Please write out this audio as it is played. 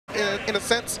in a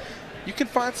sense, you can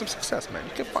find some success, man.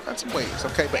 You can find some ways,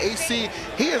 okay? But AC,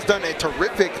 he has done a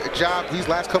terrific job these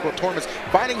last couple of tournaments,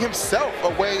 finding himself a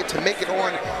way to make it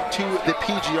on to the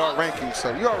PGR rankings.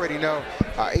 So you already know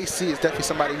AC is definitely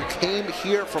somebody who came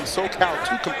here from SoCal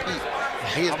to compete.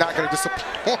 He is not going to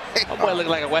disappoint. My boy looks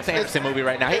like a Wes Anderson movie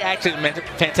right now. He actually meant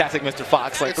fantastic Mr.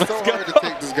 Fox. Like, it's so hard to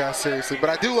take this guy seriously,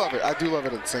 but I do love it. I do love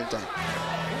it at the same time.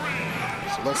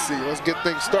 So let's see. Let's get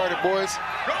things started, boys.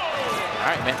 All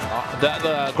right, man.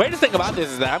 The greatest thing about this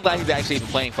is that I'm glad he's actually even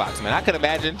playing Fox, man. I could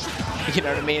imagine, you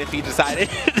know what I mean, if he decided,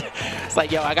 it's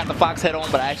like, yo, I got the Fox head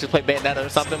on, but I actually play Bayonetta or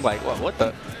something. Like, well,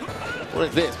 what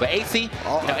is this? But AC, you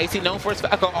know, AC known for his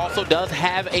Falco, also does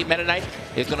have a Meta Knight.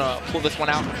 He's going to pull this one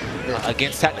out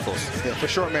against Technicals. Yeah, for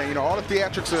sure, man. You know, all the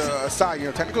theatrics aside, you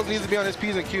know, Technicals needs to be on his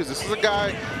P's and Q's. This is a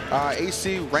guy,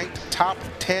 AC, ranked top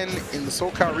 10 in the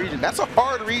SoCal region. That's a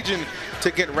hard region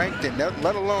to get ranked in,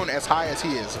 let alone as high as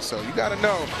he is. So you got to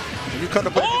know when you come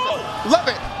to play. Love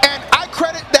it. And I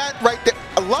credit that right there.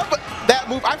 I love that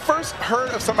move. I first heard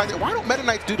of somebody, why don't Meta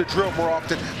Knights do the drill more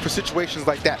often for situations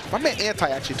like that? My man Anti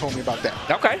actually told me about that.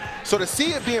 Okay. So to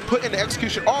see it being put into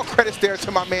execution, all credits there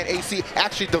to my man AC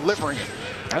actually delivering it.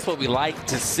 That's what we like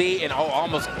to see, and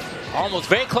almost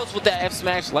very close with that F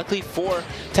smash. Luckily for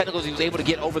Technicals, he was able to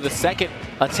get over the second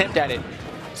attempt at it.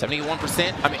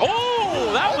 71%. I mean,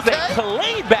 oh, that was a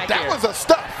clean back there. That was a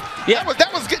stuff. Yeah,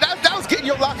 that was getting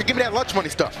your locker. Give me that lunch money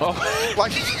stuff. Oh.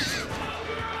 Like.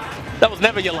 That was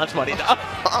never your lunch money, though.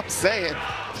 I'm saying.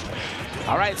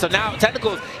 All right, so now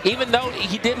Technicals, even though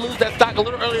he did lose that stock a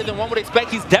little earlier than one would expect,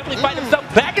 he's definitely fighting himself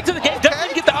back into the game.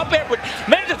 Doesn't get the up air, but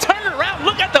managed to turn it around.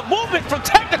 Look at the movement from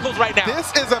Technicals right now.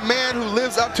 This is a man who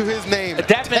lives up to his name.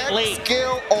 Definitely. Tech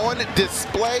skill on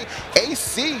display.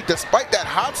 AC, despite that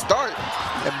hot start,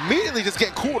 immediately just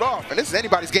getting cooled off. And this is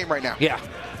anybody's game right now. Yeah.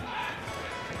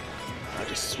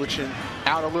 Just switching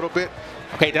out a little bit.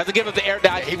 Okay, doesn't give up the air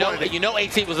dive. You know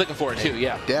AC was looking for it too,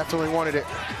 yeah. Definitely wanted it.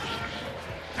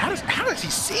 How does he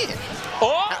see it?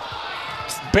 Oh!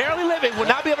 Barely living. Will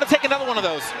not be able to take another one of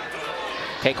those.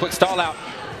 Okay, quick stall out.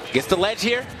 Gets the ledge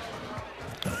here.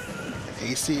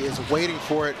 AC is waiting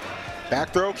for it.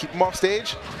 Back throw, keep him off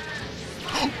stage.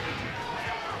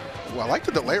 Well, I like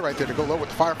the delay right there to go low with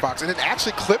the Firefox, and then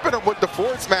actually clipping him with the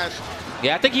forward smash.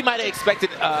 Yeah, I think he might have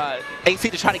expected AC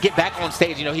to try to get back on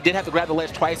stage. You know, he did have to grab the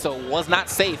ledge twice, so it was not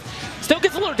safe. Still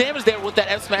gets a little damage there with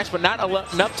that F smash, but not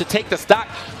enough to take the stock.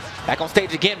 Back on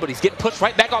stage again, but he's getting pushed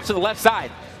right back off to the left side.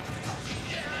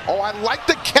 Oh, I like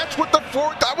the catch with the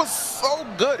forward. That was so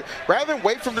good. Rather than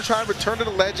wait for him to try and return to the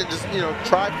ledge and just, you know,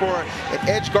 try for an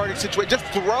edge guarding situation, just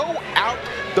throw out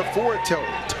the forward tilt.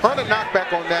 Ton of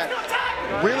knockback on that.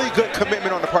 Really good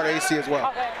commitment on the part of AC as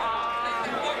well.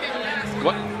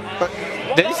 What?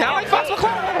 Did he sound like Fox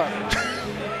McCloud?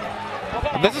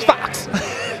 This is Fox.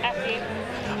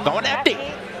 Going empty.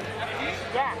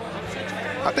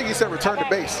 I think he said return to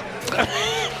base.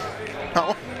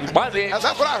 No. That's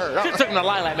what I heard. Just took him to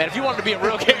Lilac, man. If you wanted to be a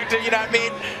real character, you know what I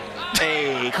mean?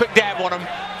 Hey, quick dab on him.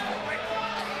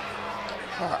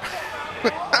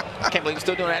 I can't believe he's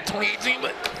still doing that in 2018,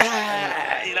 but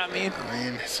you know what I mean? I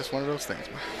mean, it's just one of those things,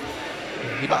 man.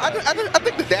 I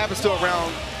think the dab is still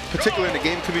around, particularly in the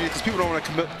game community, because people don't want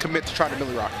to commit to trying to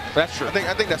Millie Rock. That's true. I think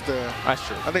that's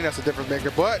true. I think that's the difference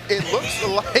maker. But it looks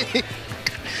like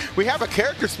we have a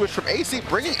character switch from AC,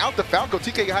 bringing out the Falco.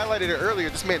 TK highlighted it earlier.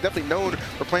 This man definitely known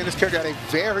for playing this character at a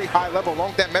very high level along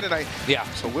with that Meta Knight. Yeah.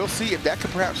 So we'll see if that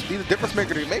could perhaps be the difference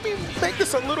maker to maybe make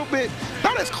this a little bit,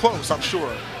 not as close, I'm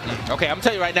sure. Okay, I'm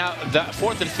telling you right now, the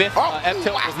 4th and 5th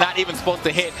F-tilt was not even supposed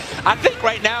to hit. I think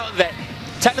right now that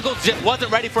Technicals just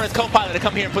wasn't ready for his co-pilot to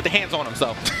come here and put the hands on him,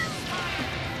 so.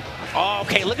 Oh,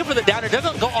 okay, looking for the downer.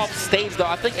 Doesn't go off stage, though.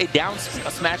 I think a down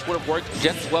smash would have worked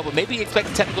just as well, but maybe he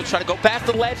expected Technicals to try to go past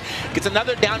the ledge. Gets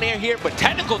another down air here, but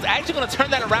Technicals actually going to turn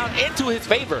that around into his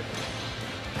favor.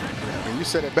 And you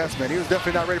said it best, man. He was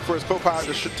definitely not ready for his co-pilot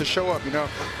to show up, you know.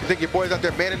 You think your boy's out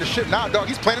there manning the ship. Nah, dog,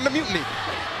 he's planning the mutiny.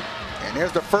 And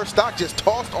there's the first stock just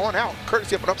tossed on out,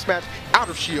 courtesy of an up smash out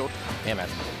of shield. Yeah, man.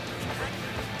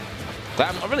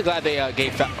 I'm really glad they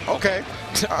gave okay.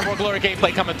 More glory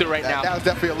gameplay coming through right now. That was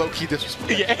definitely a low-key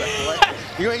disrespect. Yeah.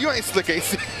 You ain't slick,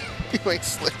 AC. You ain't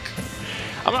slick.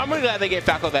 I'm really glad they gave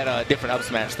Falco that different up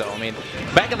smash, though. I mean,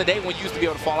 back in the day when you used to be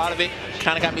able to fall out of it,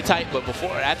 kind of got me tight, but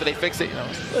after they fixed it, you know,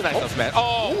 it's a nice up smash.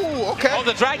 Oh, ooh, okay. Oh,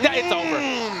 the drag down, it's over.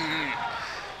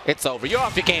 It's over. You're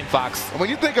off your game, Fox. When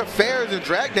you think of fairs and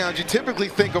drag downs, you typically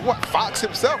think of what? Fox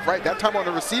himself, right? That time on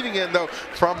the receiving end, though,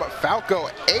 from Falco.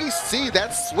 AC, that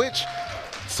switch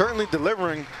certainly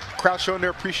delivering. Crowd showing their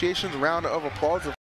appreciation. Round of applause.